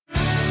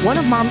One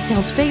of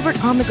Momstown's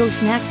favorite on-the-go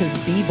snacks is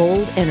Be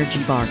Bold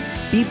Energy Bar.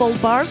 Be Bold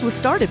Bars was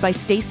started by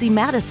Stacy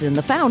Madison,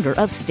 the founder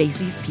of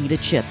Stacy's Pita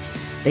Chips.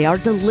 They are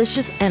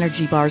delicious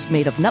energy bars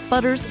made of nut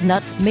butters,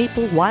 nuts,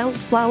 maple,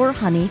 wildflower,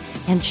 honey,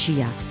 and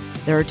chia.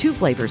 There are 2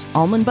 flavors,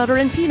 almond butter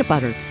and peanut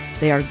butter.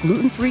 They are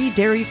gluten-free,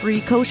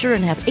 dairy-free, kosher,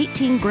 and have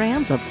 18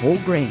 grams of whole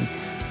grain.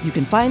 You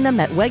can find them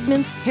at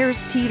Wegmans,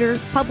 Harris Teeter,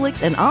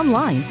 Publix, and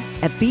online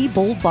at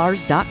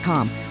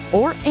BeBoldBars.com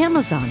or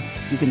Amazon.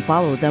 You can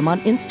follow them on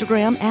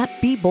Instagram at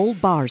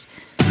BeBoldBars.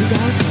 You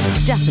guys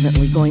are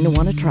definitely going to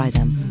want to try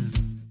them.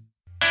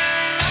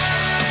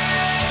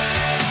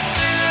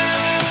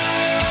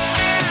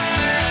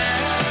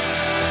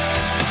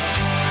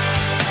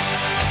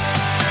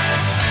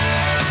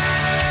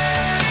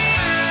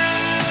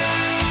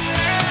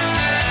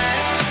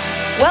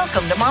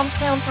 Welcome to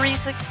Momstown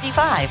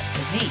 365,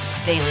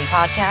 the daily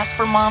podcast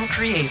for mom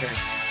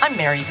creators. I'm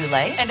Mary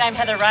Goulet. And I'm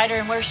Heather Ryder,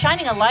 and we're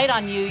shining a light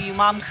on you, you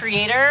mom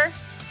creator.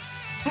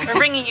 We're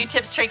bringing you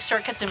tips, tricks,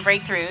 shortcuts, and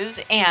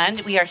breakthroughs. And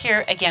we are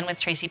here again with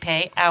Tracy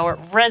Pay, our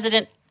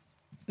resident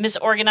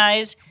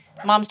misorganized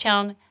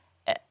Momstown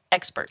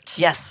expert.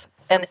 Yes,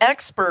 an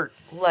expert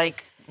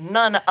like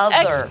none other.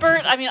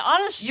 Expert, I mean,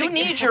 honestly. You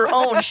need your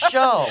own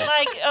show.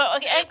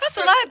 That's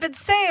what I've been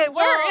saying.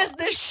 Where is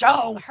this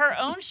show? Her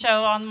own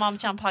show on the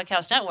Momstown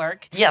Podcast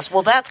Network. Yes,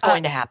 well, that's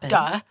going to happen.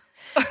 Duh.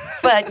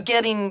 But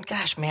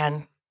gosh,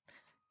 man,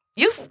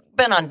 you've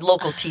been on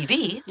local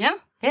TV. Yeah.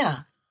 Yeah.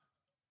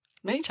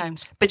 Many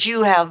times. But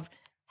you have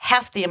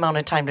half the amount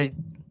of time to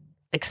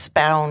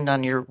expound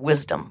on your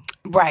wisdom.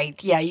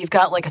 Right. Yeah. You've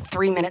got like a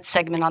 3-minute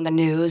segment on the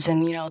news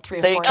and, 3 or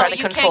 4. They try to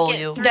control you.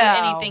 You can't get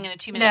through anything in a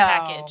 2-minute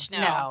package.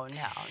 No.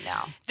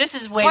 This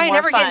is way That's why more I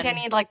never fun. get into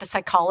any like the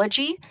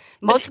psychology.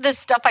 Most of this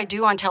stuff I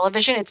do on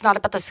television, it's not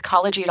about the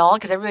psychology at all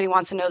because everybody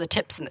wants to know the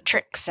tips and the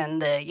tricks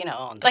and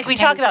the, like we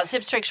talk about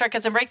tips, tricks,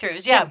 shortcuts, and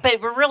breakthroughs. Yeah.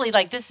 But we're really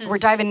like we're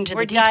diving into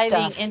the deep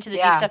stuff. Deep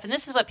stuff. And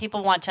this is what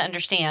people want to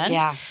understand.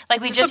 Yeah.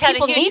 Like we this just is what had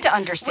people a huge, need to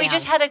understand. We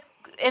just had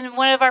in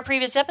one of our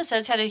previous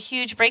episodes, had a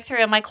huge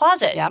breakthrough in my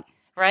closet. Yep.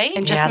 Right?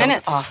 In just minutes.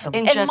 That's awesome.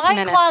 In and just my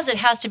minutes. closet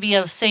has to be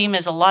the same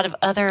as a lot of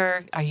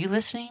other. Are you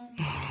listening?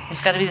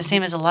 It's got to be the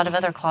same as a lot of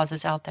other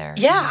closets out there.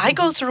 Yeah, I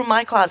go through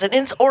my closet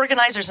and it's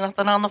organized. There's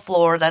nothing on the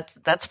floor.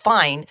 That's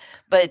fine.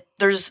 But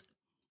there's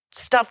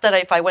stuff that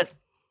if I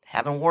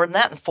haven't worn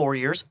that in 4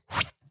 years.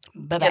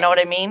 Bye-bye. You know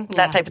what I mean? Yeah.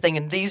 That type of thing.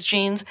 And these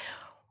jeans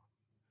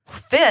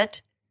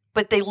fit,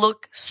 but they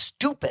look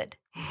stupid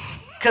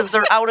because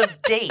they're out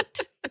of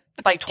date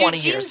by 20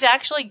 Do years. jeans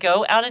actually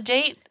go out of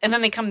date and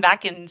then they come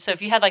back in? So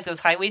if you had like those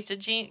high-waisted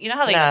jeans, you know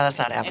how they... No, that's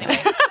not happening.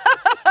 Anyway.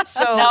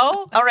 So,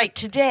 No? All right,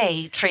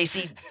 today,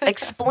 Tracy,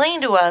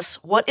 explain to us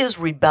what is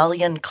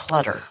rebellion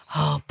clutter.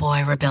 Oh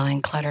boy,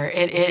 rebellion clutter.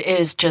 It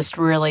is just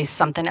really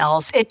something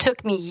else. It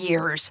took me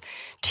years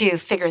to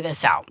figure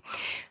this out.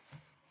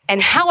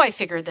 And how I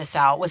figured this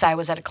out was I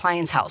was at a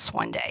client's house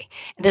one day.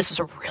 And this was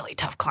a really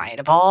tough client.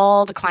 Of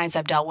all the clients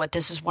I've dealt with,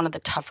 this is one of the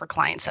tougher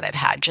clients that I've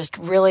had. Just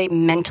really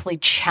mentally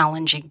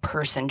challenging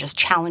person, just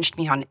challenged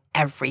me on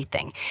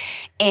everything.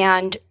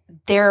 And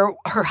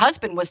her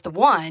husband was the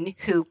one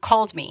who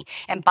called me.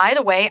 And by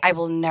the way, I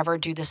will never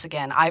do this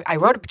again. I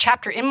wrote a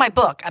chapter in my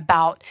book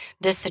about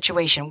this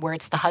situation where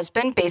it's the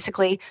husband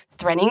basically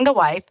threatening the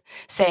wife,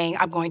 saying,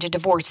 I'm going to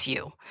divorce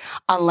you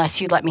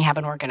unless you let me have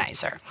an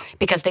organizer.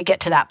 Because they get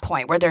to that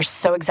point where they're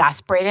so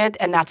exasperated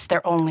and that's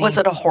their only... Was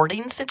it a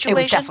hoarding situation?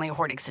 It was definitely a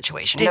hoarding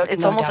situation.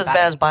 It's almost as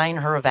bad as buying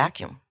her a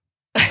vacuum.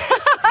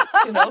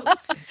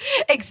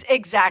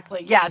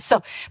 Exactly. Yeah.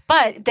 So,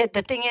 but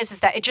the thing is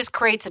that it just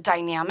creates a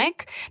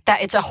dynamic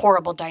that it's a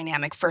horrible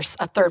dynamic for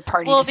a third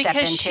party to step into.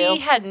 Well, because she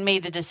hadn't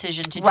made the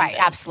decision to do right.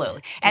 this.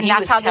 Absolutely. And he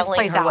that's was how this telling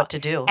plays her out. what to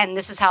do. And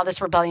this is how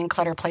this rebellion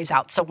clutter plays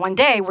out. So one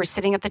day we're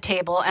sitting at the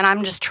table and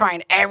I'm just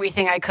trying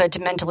everything I could to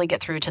mentally get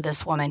through to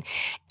this woman.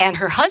 And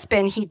her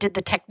husband, he did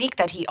the technique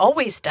that he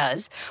always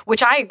does,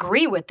 which I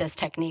agree with this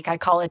technique. I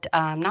call it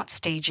not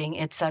staging.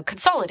 It's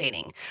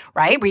consolidating,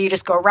 right? Where you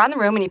just go around the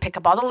room and you pick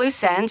up all the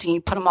loose ends and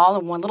you put them all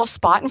in one little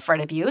spot in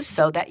front of you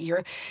so that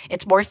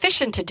it's more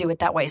efficient to do it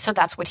that way. So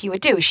that's what he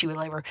would do. She would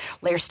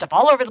layer stuff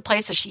all over the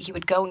place. So he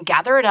would go and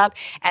gather it up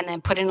and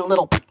then put in a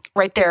little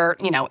right there,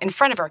 in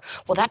front of her.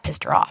 Well, that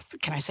pissed her off.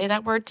 Can I say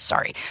that word?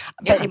 Sorry.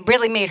 But it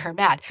really made her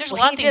mad. There's a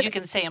lot of things you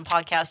can say in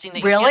podcasting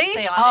that really? you can't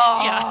say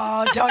on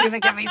yeah. Don't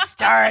even get me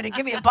started.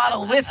 Give me a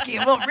bottle of whiskey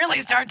and we'll really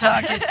start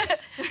talking.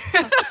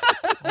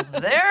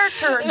 Their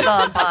turns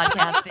on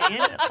podcasting.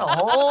 It's a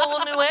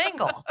whole new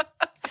angle.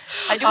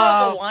 I do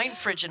have a wine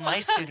fridge in my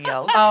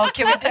studio. Oh,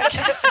 can we?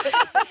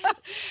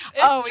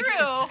 It's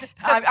true.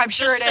 I'm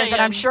sure it is,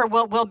 and I'm sure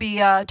we'll be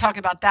talking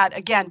about that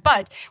again.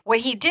 But what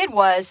he did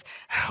was,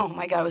 oh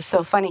my God, it was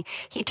so funny.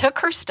 He took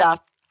her stuff,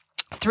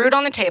 threw it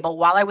on the table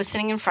while I was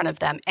sitting in front of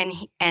them, and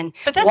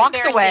but that's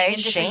walks away.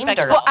 Shamed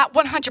her. Well,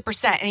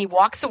 100%. And he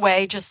walks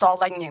away just all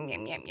like, yum,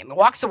 yum, yum, yum.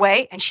 Walks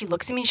away, and she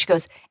looks at me and she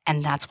goes,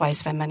 and that's why I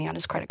spend money on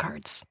his credit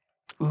cards.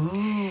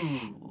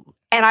 Ooh.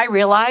 And I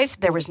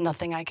realized there was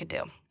nothing I could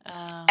do.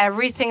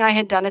 Everything I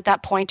had done at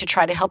that point to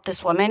try to help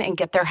this woman and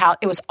get their house,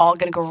 it was all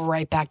going to go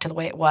right back to the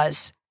way it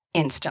was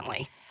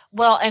instantly.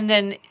 Well, and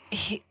then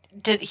he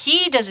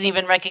doesn't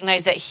even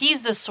recognize that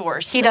he's the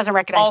source. He doesn't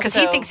recognize because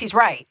he Also, thinks he's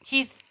right.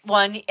 He's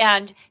one,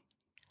 and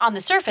on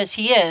the surface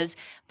he is,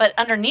 but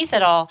underneath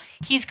it all,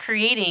 he's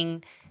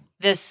creating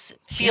this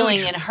feeling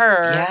in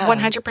her.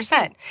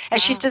 100%.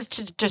 And she's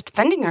just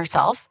defending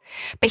herself.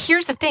 But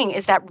here's the thing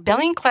is that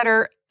rebellion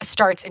clutter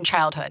starts in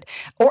childhood.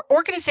 Or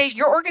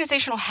your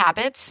organizational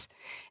habits,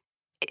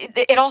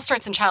 it all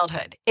starts in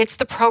childhood. It's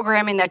the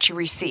programming that you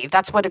receive.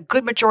 That's what a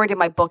good majority of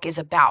my book is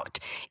about,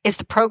 is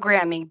the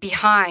programming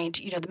behind,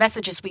 the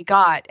messages we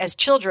got as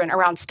children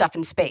around stuff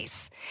in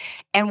space.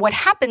 And what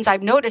happens,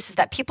 I've noticed, is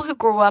that people who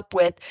grow up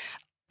with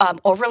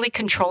overly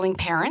controlling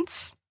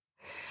parents,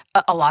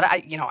 a lot of,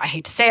 I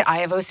hate to say it, I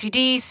have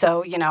OCD.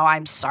 So,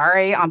 I'm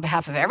sorry on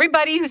behalf of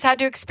everybody who's had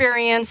to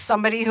experience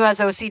somebody who has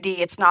OCD.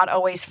 It's not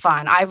always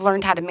fun. I've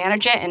learned how to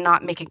manage it and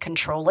not make it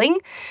controlling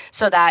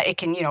so that it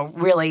can,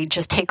 really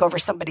just take over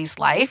somebody's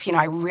life.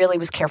 I really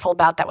was careful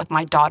about that with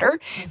my daughter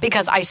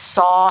because I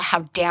saw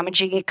how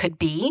damaging it could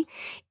be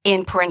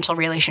in parental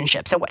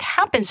relationships. And what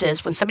happens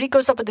is when somebody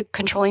goes up with a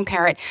controlling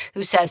parent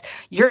who says,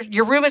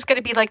 your room is going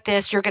to be like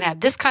this, you're going to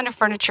have this kind of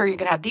furniture, you're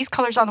going to have these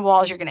colors on the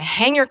walls, you're going to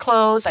hang your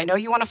clothes, I know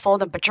you want to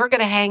fold them, but you're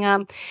going to hang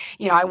them,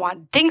 I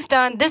want things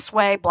done this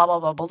way, blah, blah,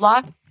 blah, blah,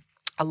 blah.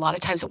 A lot of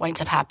times what winds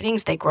up happening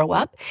is they grow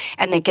up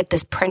and they get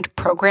this print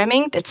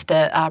programming, that's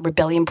the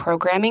rebellion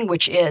programming,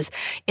 which is,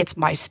 it's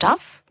my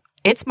stuff,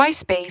 it's my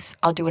space,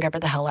 I'll do whatever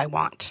the hell I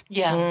want.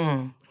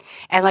 Yeah.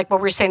 And like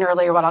what we were saying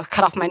earlier, I'll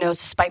cut off my nose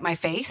to spite my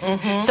face.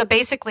 So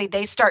basically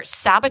they start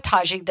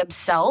sabotaging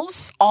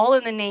themselves all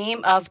in the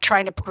name of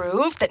trying to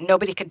prove that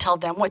nobody can tell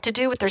them what to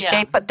do with their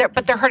state, but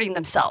they're hurting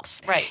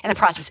themselves in the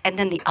process. And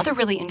then the other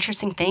really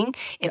interesting thing,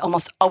 it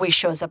almost always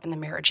shows up in the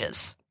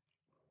marriages.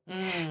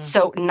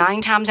 So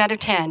 9 times out of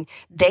 10,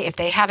 if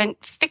they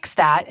haven't fixed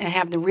that and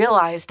haven't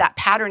realized that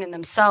pattern in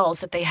themselves,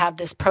 that they have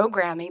this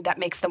programming that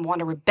makes them want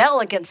to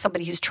rebel against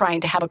somebody who's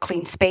trying to have a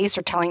clean space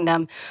or telling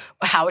them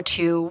how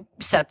to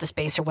set up the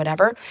space or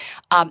whatever,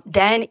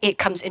 then it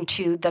comes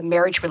into the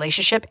marriage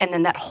relationship, and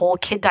then that whole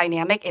kid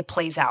dynamic, it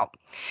plays out.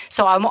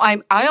 So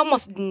I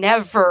almost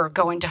never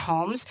go into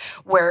homes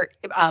where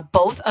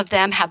both of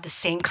them have the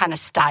same kind of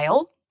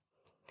style.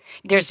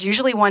 There's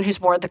usually one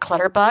who's more the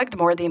clutter bug, the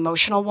more the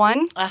emotional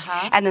one.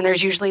 And then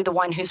there's usually the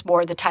one who's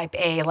more the type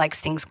A, likes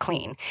things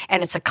clean.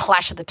 And it's a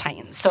clash of the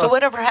titans. So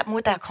whatever happened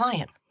with that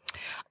client?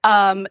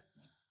 Oh,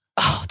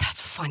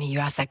 that's funny you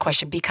asked that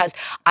question because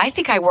I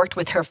think I worked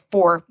with her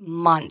for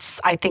months.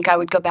 I think I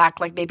would go back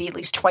like maybe at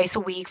least twice a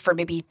week for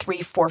maybe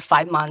 3, 4,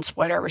 5 months,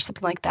 whatever,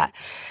 something like that.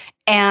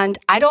 And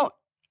I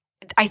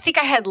think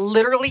I had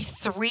literally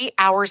 3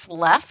 hours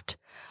left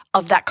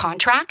of that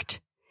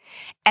contract.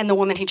 And the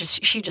woman,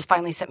 she just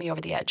finally sent me over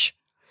the edge.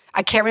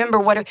 I can't remember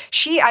I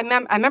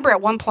remember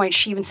at one point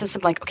she even said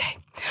something like, okay,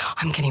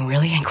 I'm getting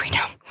really angry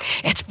now.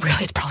 It's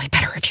probably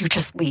better if you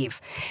just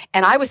leave.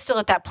 And I was still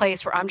at that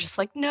place where I'm just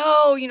like,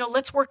 no,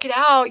 let's work it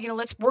out.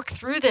 Let's work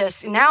through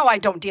this. And now I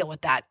don't deal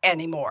with that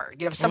anymore.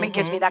 If somebody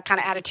gives me that kind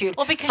of attitude,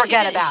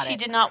 forget about it. She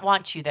did not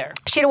want you there.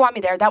 She didn't want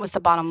me there. That was the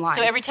bottom line.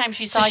 So every time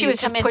she saw you, she was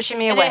just pushing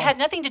me away. And it had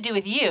nothing to do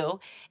with you.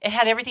 It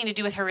had everything to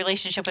do with her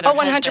relationship with her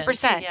husband.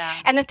 100%. Yeah.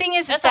 And the thing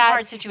is, that's that a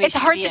hard situation. It's a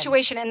hard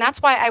situation, and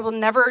that's why I will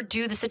never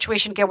do the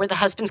situation again where the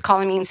husband's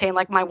calling me and saying,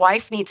 like, my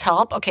wife needs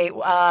help. Okay,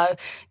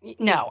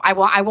 no, I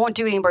won't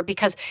do it anymore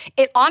because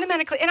it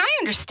automatically. And I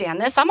understand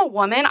this. I'm a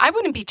woman. I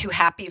wouldn't be too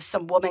happy if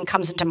some woman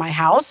comes into my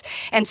house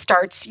and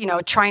starts,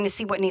 trying to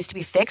see what needs to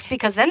be fixed,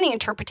 because then the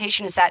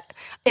interpretation is that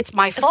it's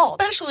my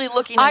fault. Especially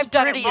looking as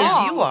pretty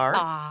as you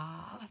are.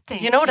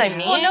 You know what I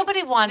mean? Well,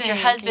 nobody wants your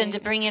husband to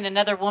bring in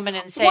another woman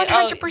and say, 100%.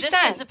 Oh,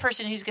 this is the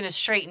person who's going to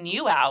straighten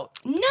you out.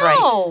 No.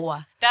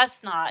 Right.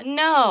 That's not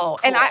No. Cool.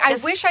 And I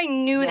wish I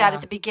knew that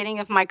at the beginning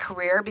of my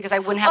career, because I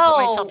wouldn't have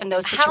put myself in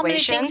those situations. How many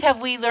things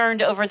have we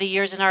learned over the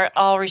years in our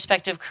all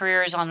respective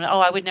careers on,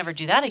 I would never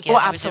do that again.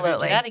 Well, absolutely. I would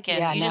never do that again.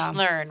 Yeah, you just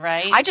learn,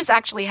 right? I just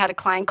actually had a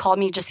client call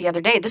me just the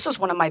other day. This was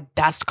one of my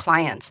best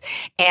clients.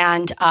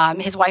 And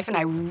his wife and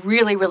I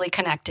really, really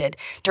connected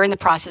during the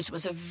process. It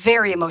was a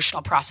very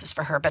emotional process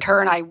for her, but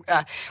her and I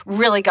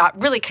really got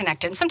really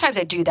connected. And sometimes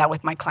I do that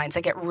with my clients.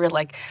 I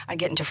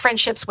get into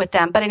friendships with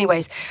them. But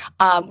anyways,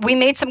 we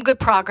made some good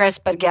progress.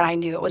 But again, I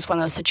knew it was one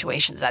of those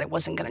situations that it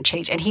wasn't going to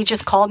change. And he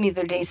just called me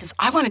the other day and says,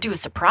 I want to do a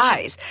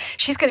surprise.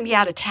 She's going to be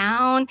out of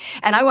town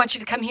and I want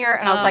you to come here.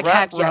 And I was like,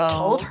 have you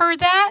told her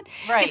that?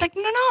 Right. He's like,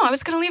 no, I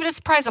was going to leave it a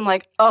surprise. I'm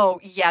like, oh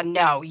yeah,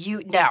 no.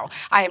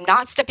 I am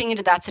not stepping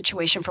into that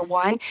situation for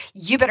one.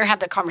 You better have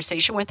that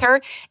conversation with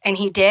her. And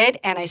he did.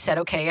 And I said,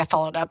 okay, I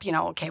followed up,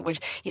 which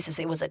he says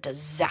it was a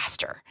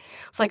disaster.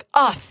 It's like,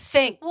 oh,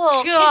 thank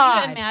God.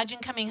 Can you imagine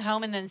coming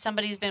home and then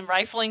somebody's been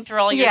rifling through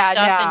all your stuff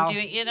and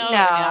doing,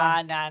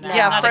 No.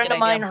 Yeah, a friend of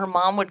mine, her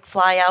mom would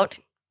fly out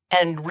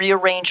and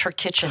rearrange her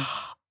kitchen.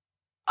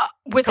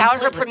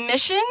 Without her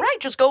permission? Right,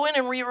 just go in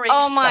and rearrange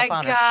stuff on her. Oh, my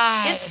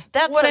God.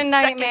 That's what a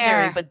nightmare.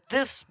 secondary, but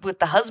this, with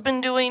the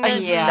husband doing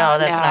it, no,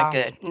 that's not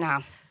good. No.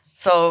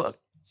 So,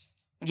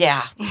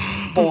 yeah,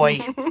 boy,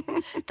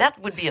 that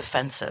would be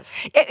offensive.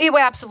 It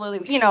would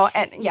absolutely,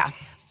 and yeah.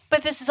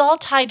 But this is all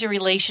tied to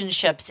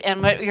relationships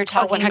and what you're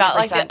talking about,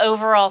 like 100%. the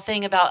overall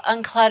thing about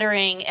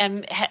uncluttering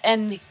and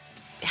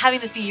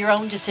having this be your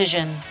own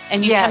decision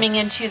and you coming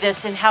into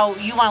this and how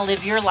you want to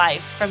live your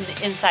life from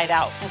the inside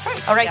out. That's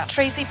right. All right,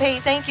 Tracy Pay,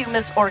 thank you,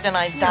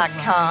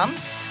 MissOrganized.com.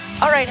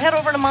 All right, head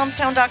over to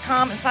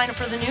momstown.com and sign up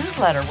for the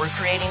newsletter. We're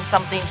creating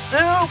something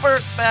super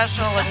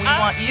special, and we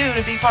want you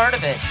to be part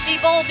of it. Be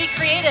bold, be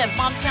creative.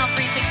 Momstown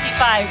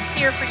 365,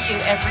 here for you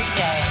every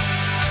day.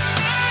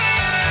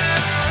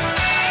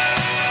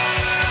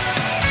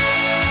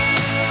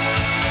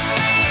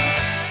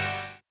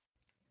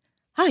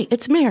 Hi,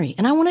 it's Mary,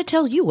 and I want to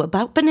tell you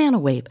about Banana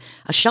Wave,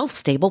 a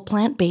shelf-stable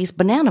plant-based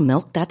banana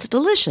milk that's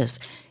delicious.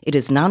 It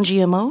is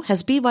non-GMO,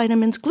 has B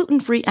vitamins,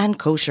 gluten-free, and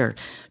kosher.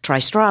 Try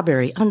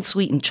strawberry,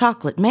 unsweetened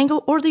chocolate,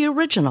 mango, or the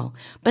original.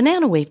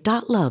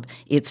 BananaWave.love.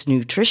 It's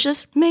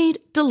nutritious, made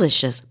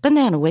delicious.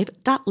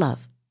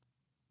 BananaWave.love.